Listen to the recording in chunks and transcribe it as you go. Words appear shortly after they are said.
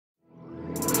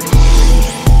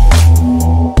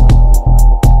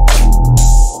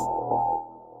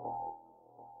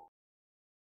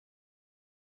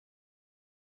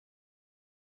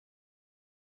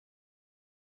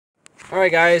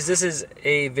Alright guys, this is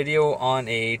a video on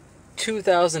a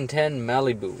 2010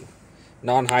 Malibu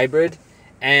non-hybrid,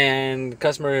 and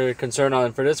customer concern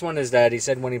on for this one is that he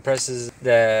said when he presses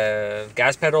the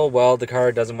gas pedal, well, the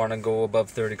car doesn't want to go above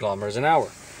 30 kilometers an hour.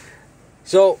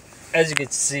 So as you can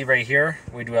see right here,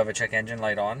 we do have a check engine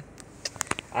light on.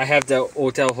 I have the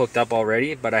hotel hooked up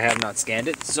already, but I have not scanned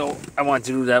it, so I want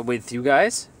to do that with you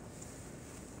guys.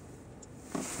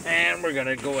 And we're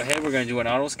gonna go ahead, we're gonna do an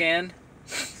auto scan.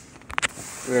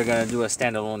 We're going to do a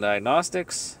standalone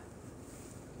diagnostics.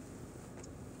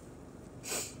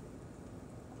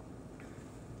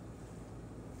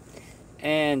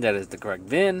 And that is the correct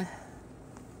VIN.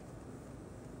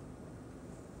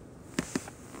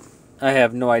 I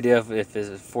have no idea if it's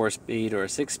a 4-speed or a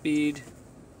 6-speed.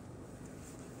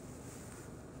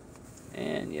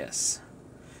 And yes,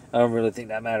 I don't really think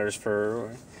that matters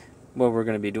for what we're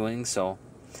going to be doing. So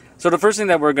the first thing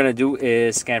that we're going to do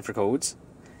is scan for codes.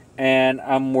 And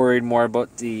I'm worried more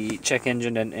about the check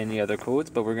engine than any other codes,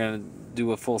 but we're going to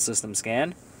do a full system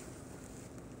scan.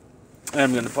 And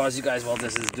I'm going to pause you guys while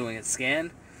this is doing its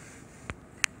scan.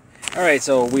 Alright,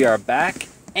 so we are back,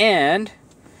 and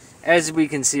as we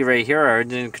can see right here, our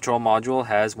engine control module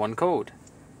has one code.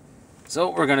 So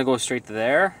we're going to go straight to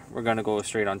there. We're going to go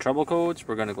straight on trouble codes.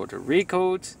 We're going to go to read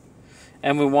codes.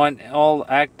 And we want all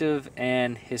active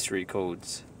and history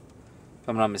codes, if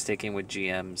I'm not mistaken, with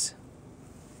GMs.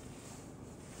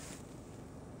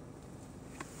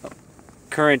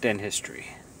 Current and history.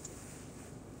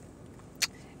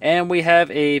 And we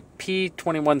have a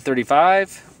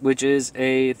p2135, which is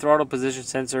a throttle position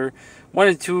sensor 1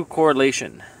 and 2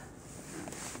 correlation.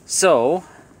 So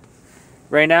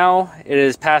right now it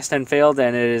is passed and failed,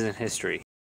 and it is in history.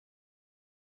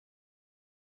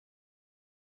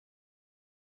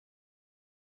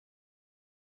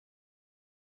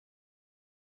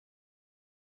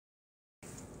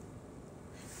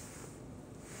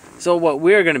 So what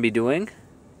we're going to be doing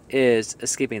is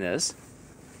escaping this.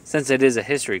 Since it is a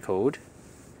history code,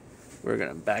 we're going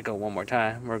to back up one more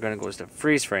time. We're going to go to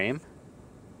freeze frame.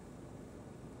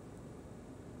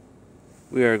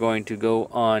 We are going to go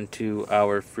on to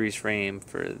our freeze frame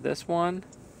for this one.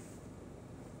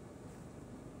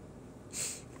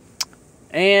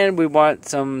 And we want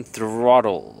some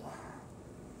throttle.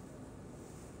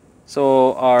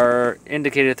 So our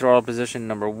indicated throttle position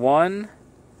number 1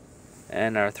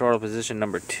 and our throttle position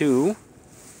number 2.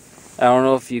 I don't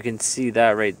know if you can see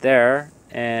that right there,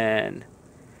 and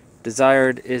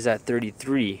desired is at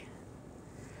 33.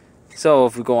 So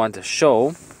if we go on to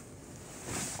show,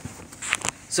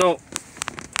 so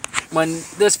when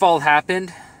this fault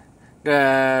happened,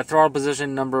 the throttle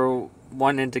position number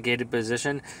 1 indicated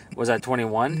position was at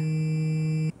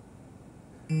 21.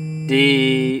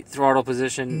 The throttle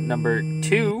position number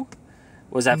 2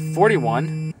 was at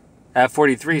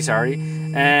 43, sorry,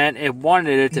 and it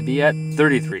wanted it to be at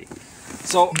 33.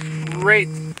 So right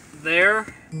there,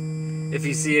 if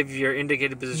you see if your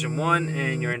indicated position 1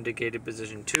 and your indicated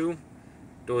position 2,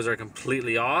 those are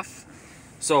completely off.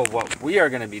 So what we are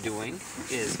going to be doing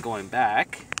is going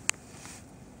back,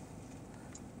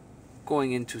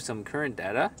 going into some current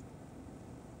data,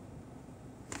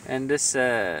 and this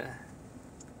let's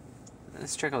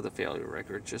check out the failure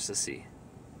record just to see.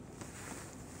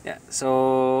 Yeah,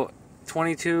 so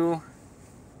 22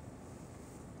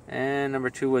 and number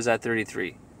 2 was at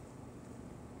 33.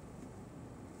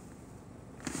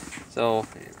 So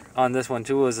on this one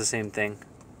too was the same thing.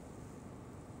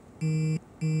 This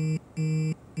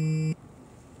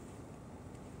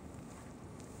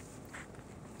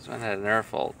one had an air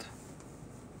fault.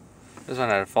 This one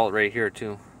had a fault right here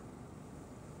too.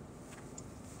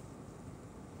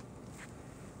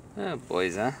 Oh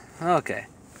boys, huh? Okay.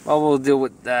 Well, we'll deal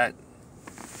with that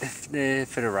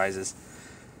if it arises.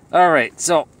 Alright,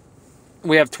 so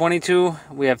we have 22,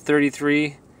 we have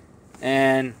 33,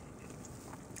 and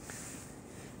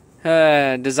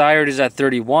desired is at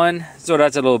 31, so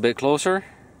that's a little bit closer.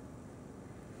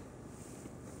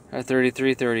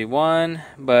 33, 31,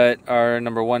 but our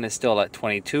number 1 is still at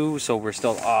 22, so we're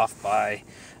still off by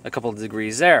a couple of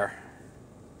degrees there.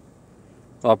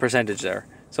 Well, percentage there.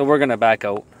 So we're going to back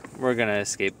out. We're going to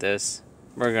escape this.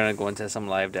 We're going to go into some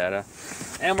live data,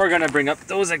 and we're going to bring up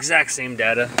those exact same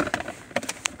data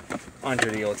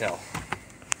onto the hotel.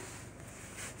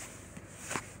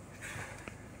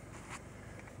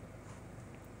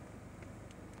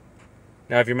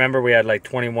 Now if you remember, we had like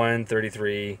 21,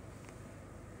 33.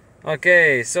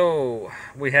 Okay, so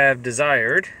we have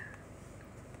desired,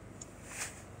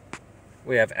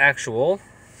 we have actual,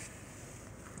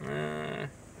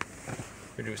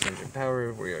 reduce engine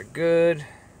power, we are good.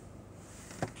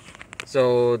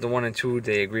 So the 1 and 2,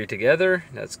 they agree together.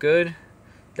 That's good.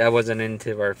 That wasn't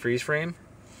into our freeze frame.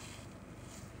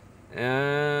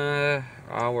 Our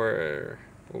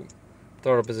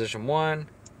throttle position 1,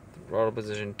 throttle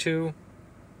position 2,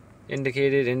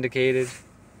 indicated,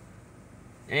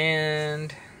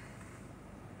 and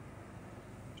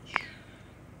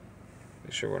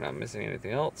make sure we're not missing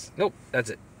anything else. Nope, that's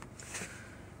it.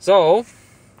 So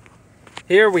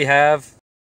here we have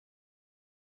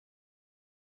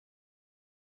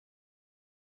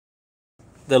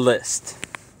the list.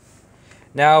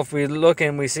 Now if we look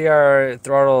and we see our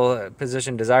throttle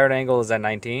position desired angle is at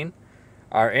 19,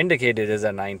 our indicated is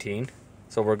at 19,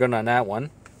 so we're good on that one.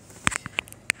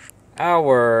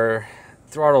 Our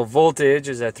throttle voltage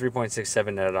is at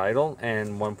 3.67 at idle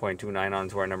and 1.29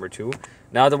 onto our number 2.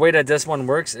 Now the way that this one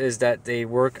works is that they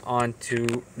work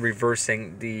onto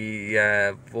reversing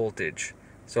the voltage.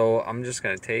 So I'm just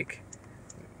going to take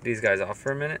these guys off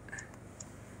for a minute.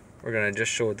 We're going to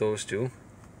just show those two.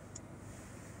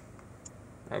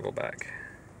 I'll go back.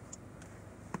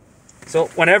 So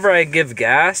whenever I give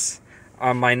gas,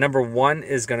 my number 1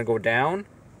 is going to go down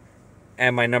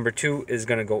and my number 2 is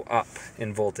going to go up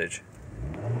in voltage.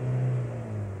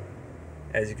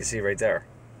 As you can see right there.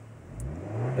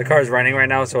 The car is running right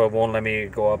now, so it won't let me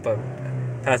go up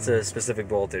past a specific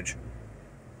voltage.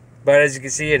 But as you can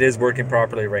see, it is working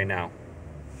properly right now.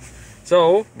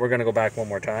 So we're going to go back one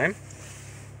more time.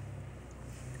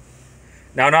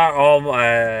 Now not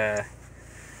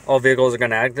all vehicles are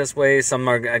going to act this way. Some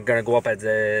are going to go up at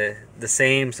the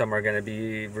same. Some are going to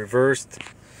be reversed.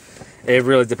 It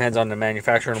really depends on the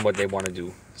manufacturer and what they want to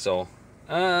do. So,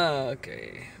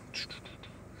 okay.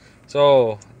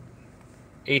 So,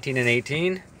 18 and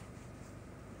 18.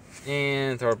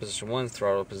 And throttle position 1,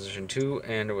 throttle position 2.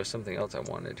 And there was something else I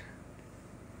wanted.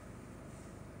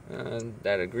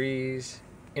 That agrees.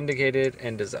 Indicated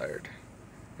and desired.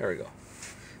 There we go.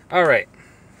 Alright.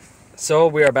 So,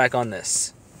 we are back on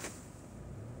this.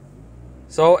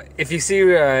 So if you see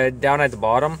down at the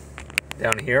bottom,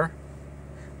 down here,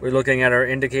 we're looking at our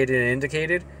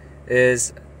indicated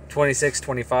is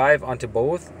 26-25 onto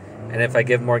both. And if I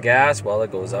give more gas, well,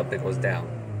 it goes up, it goes down.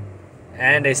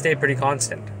 And they stay pretty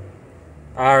constant.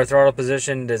 Our throttle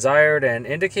position desired and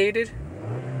indicated,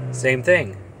 same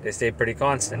thing. They stay pretty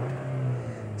constant.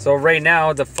 So right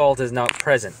now, the fault is not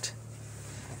present,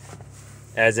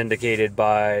 as indicated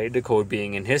by the code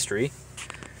being in history.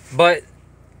 But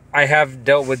I have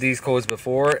dealt with these codes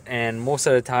before, and most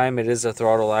of the time it is a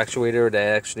throttle actuator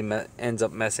that actually ends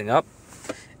up messing up.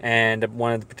 And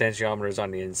one of the potentiometers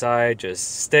on the inside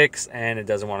just sticks and it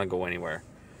doesn't want to go anywhere.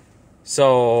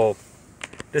 So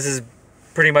this is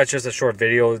pretty much just a short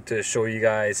video to show you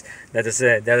guys that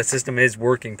the system is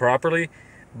working properly,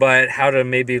 but how to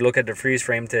maybe look at the freeze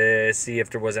frame to see if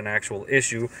there was an actual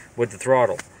issue with the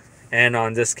throttle. And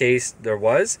on this case, there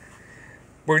was.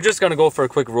 We're just going to go for a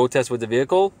quick road test with the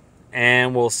vehicle,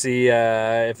 and we'll see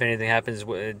if anything happens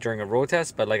during a road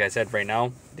test. But like I said, right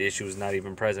now, the issue is not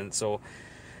even present. So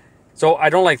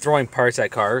I don't like throwing parts at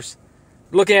cars.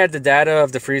 Looking at the data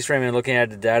of the freeze frame and looking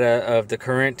at the data of the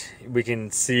current, we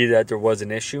can see that there was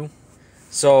an issue.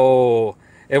 So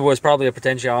it was probably a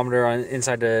potentiometer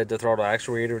inside the throttle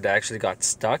actuator that actually got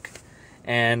stuck,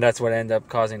 and that's what ended up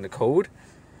causing the code.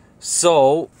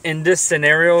 So in this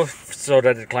scenario, so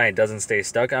that the client doesn't stay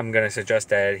stuck, I'm going to suggest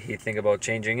that he think about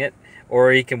changing it,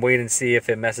 or he can wait and see if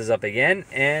it messes up again,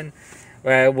 and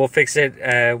we'll fix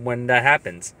it when that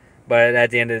happens. But at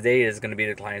the end of the day, it's going to be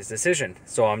the client's decision.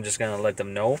 So I'm just going to let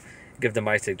them know, give them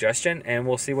my suggestion, and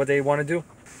we'll see what they want to do.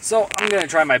 So I'm going to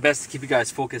try my best to keep you guys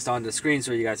focused on the screen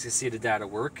so you guys can see the data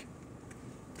work.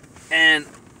 And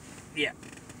yeah,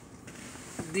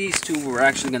 these two we're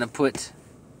actually going to put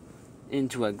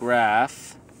into a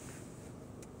graph.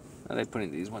 Are they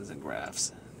putting these ones in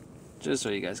graphs? Just so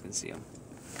you guys can see them.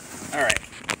 Alright,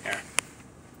 here.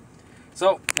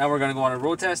 So now we're going to go on a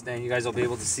road test, and you guys will be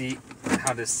able to see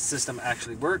how this system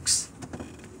actually works.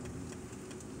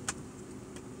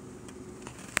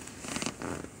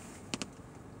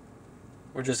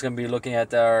 We're just going to be looking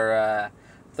at our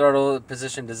throttle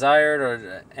position desired,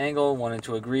 or angle, wanting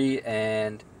to agree,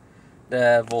 and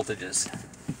the voltages.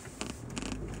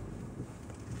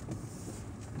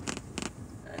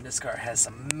 And this car has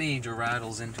some major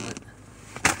rattles into it.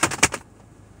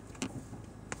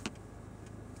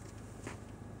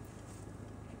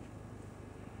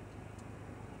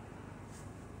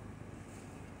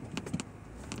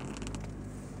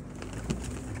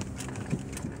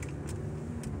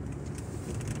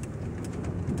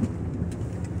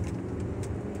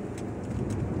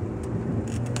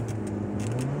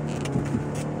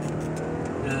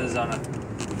 On a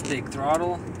big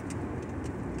throttle.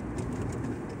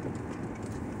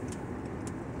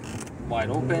 wide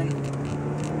open.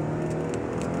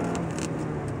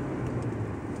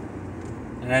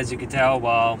 And as you can tell,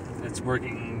 well, it's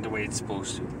working the way it's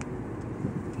supposed to.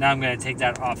 Now I'm going to take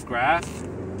that off graph,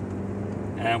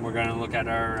 and we're going to look at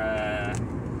our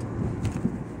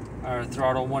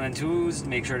throttle 1 and 2s,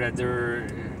 make sure that they're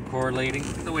correlating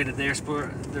the way that they're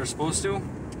supposed to.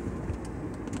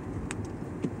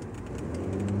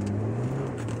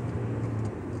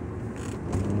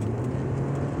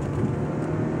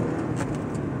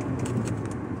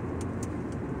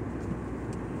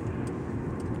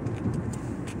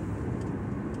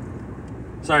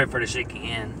 Sorry for the shaky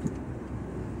hand.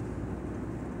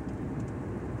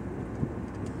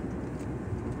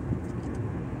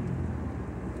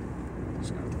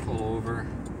 Just gonna pull over.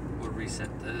 We'll reset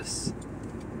this.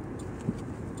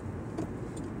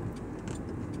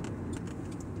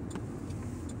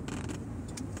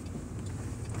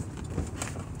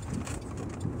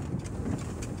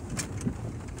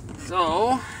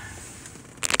 So,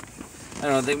 I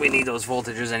don't think we need those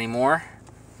voltages anymore.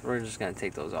 So we're just gonna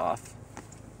take those off.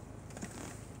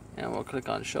 And we'll click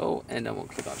on show, and then we'll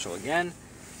click on show again,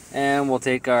 and we'll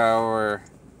take our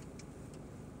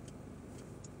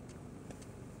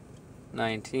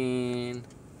 19,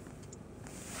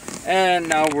 and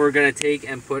now we're gonna take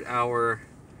and put our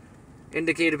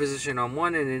indicated position on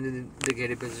 1 and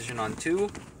indicated position on 2,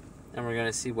 and we're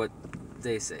gonna see what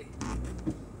they say.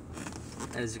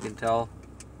 As you can tell,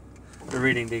 they're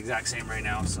reading the exact same right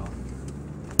now, so.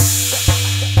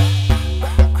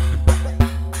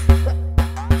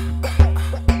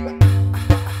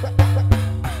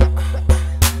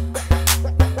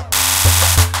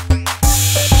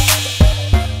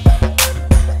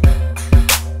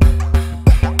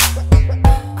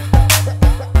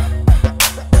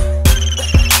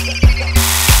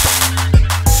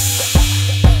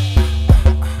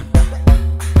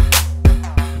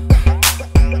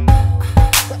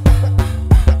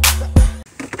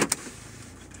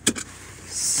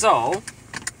 So,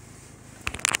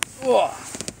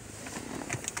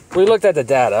 we looked at the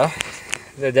data.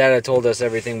 The data told us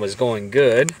everything was going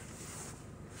good.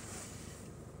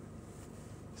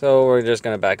 So we're just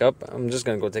going to back up. I'm just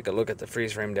going to go take a look at the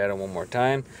freeze frame data one more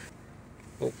time.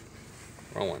 Oh,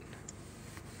 wrong one.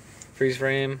 Freeze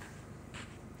frame.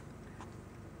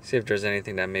 See if there's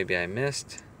anything that maybe I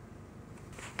missed.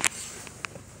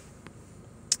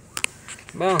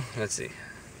 Well, let's see.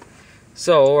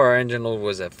 So our engine load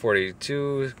was at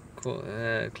 42,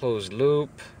 closed loop,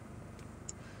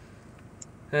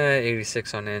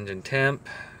 86 on engine temp,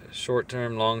 short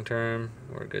term, long term,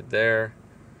 we're good there.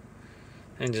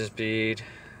 Engine speed,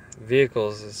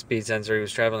 vehicle's speed sensor, he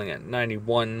was traveling at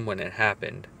 91 when it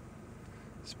happened.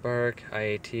 Spark,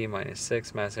 IAT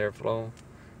 -6, mass airflow,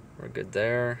 we're good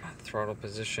there. Throttle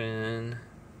position,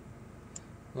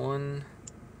 1,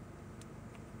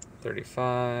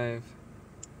 35.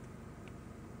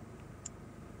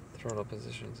 Throttle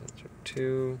position sensor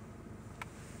 2,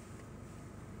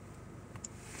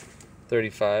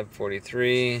 35,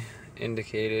 43,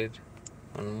 indicated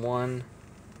on 1,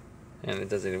 and it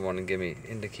doesn't even want to give me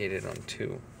indicated on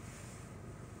 2.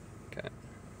 Okay.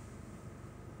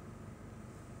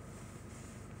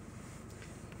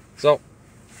 So,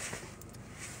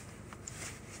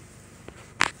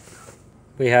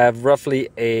 we have roughly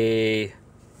a,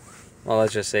 well,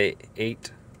 let's just say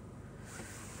 8%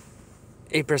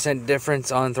 difference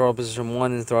on throttle position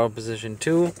 1 and throttle position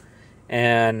 2,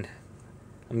 and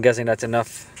I'm guessing that's enough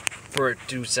for it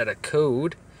to set a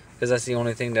code, because that's the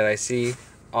only thing that I see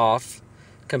off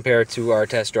compared to our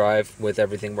test drive with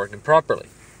everything working properly.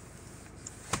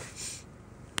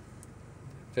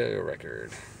 Failure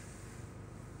record.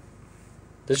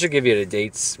 This should give you the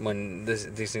dates when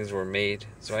these things were made,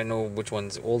 so I know which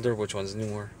one's older, which one's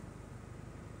newer.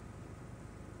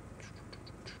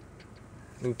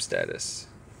 Loop status,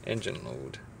 engine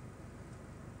load.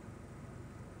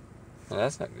 Well,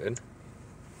 that's not good.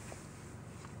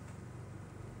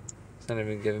 It's not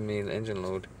even giving me the engine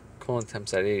load. Coolant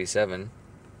temps at 87.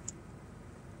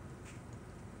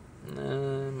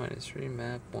 -3,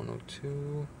 map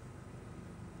 102.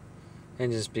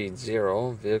 Engine speed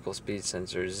 0. Vehicle speed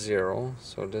sensor 0.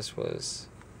 So this was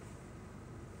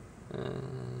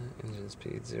engine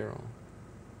speed 0.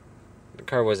 The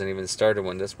car wasn't even started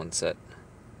when this one set.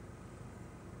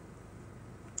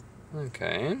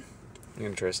 Okay,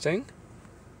 interesting.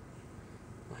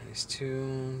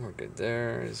 -2, we're good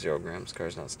there. 0 grams,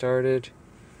 car's not started.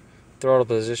 Throttle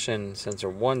position sensor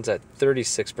 1's at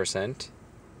 36%.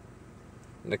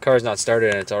 The car's not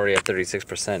started and it's already at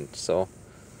 36%. So,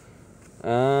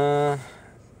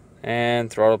 and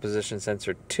throttle position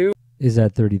sensor 2 is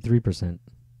at 33%.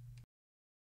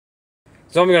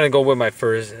 So I'm gonna go with my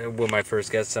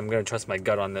first guess. I'm gonna trust my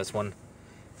gut on this one,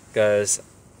 because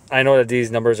I know that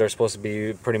these numbers are supposed to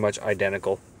be pretty much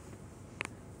identical.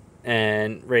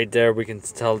 And right there we can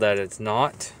tell that it's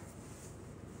not.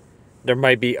 There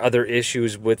might be other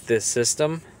issues with this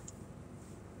system,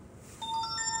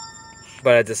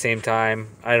 but at the same time,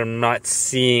 I'm not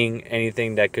seeing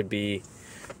anything that could be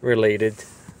related.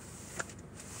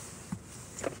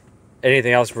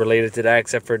 Anything else related to that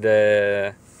except for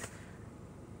the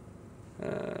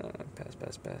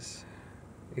pass.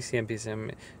 ECM,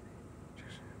 PCM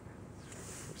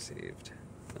received.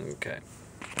 Okay.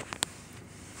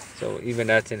 So even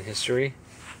that's in history.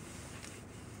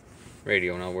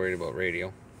 Radio, not worried about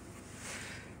radio.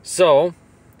 So,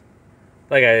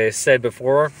 like I said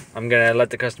before, I'm going to let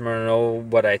the customer know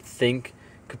what I think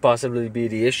could possibly be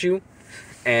the issue.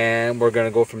 And we're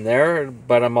going to go from there.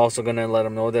 But I'm also going to let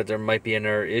them know that there might be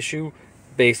another issue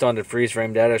based on the freeze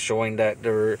frame data showing that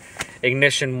the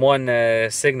ignition 1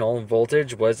 signal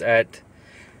voltage was at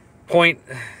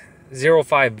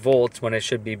 0.05 volts when it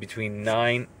should be between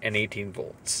 9 and 18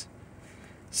 volts.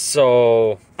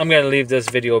 So I'm going to leave this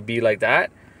video be like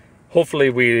that. Hopefully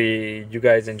you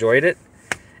guys enjoyed it.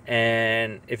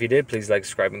 And if you did, please like,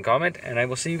 subscribe, and comment. And I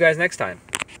will see you guys next time.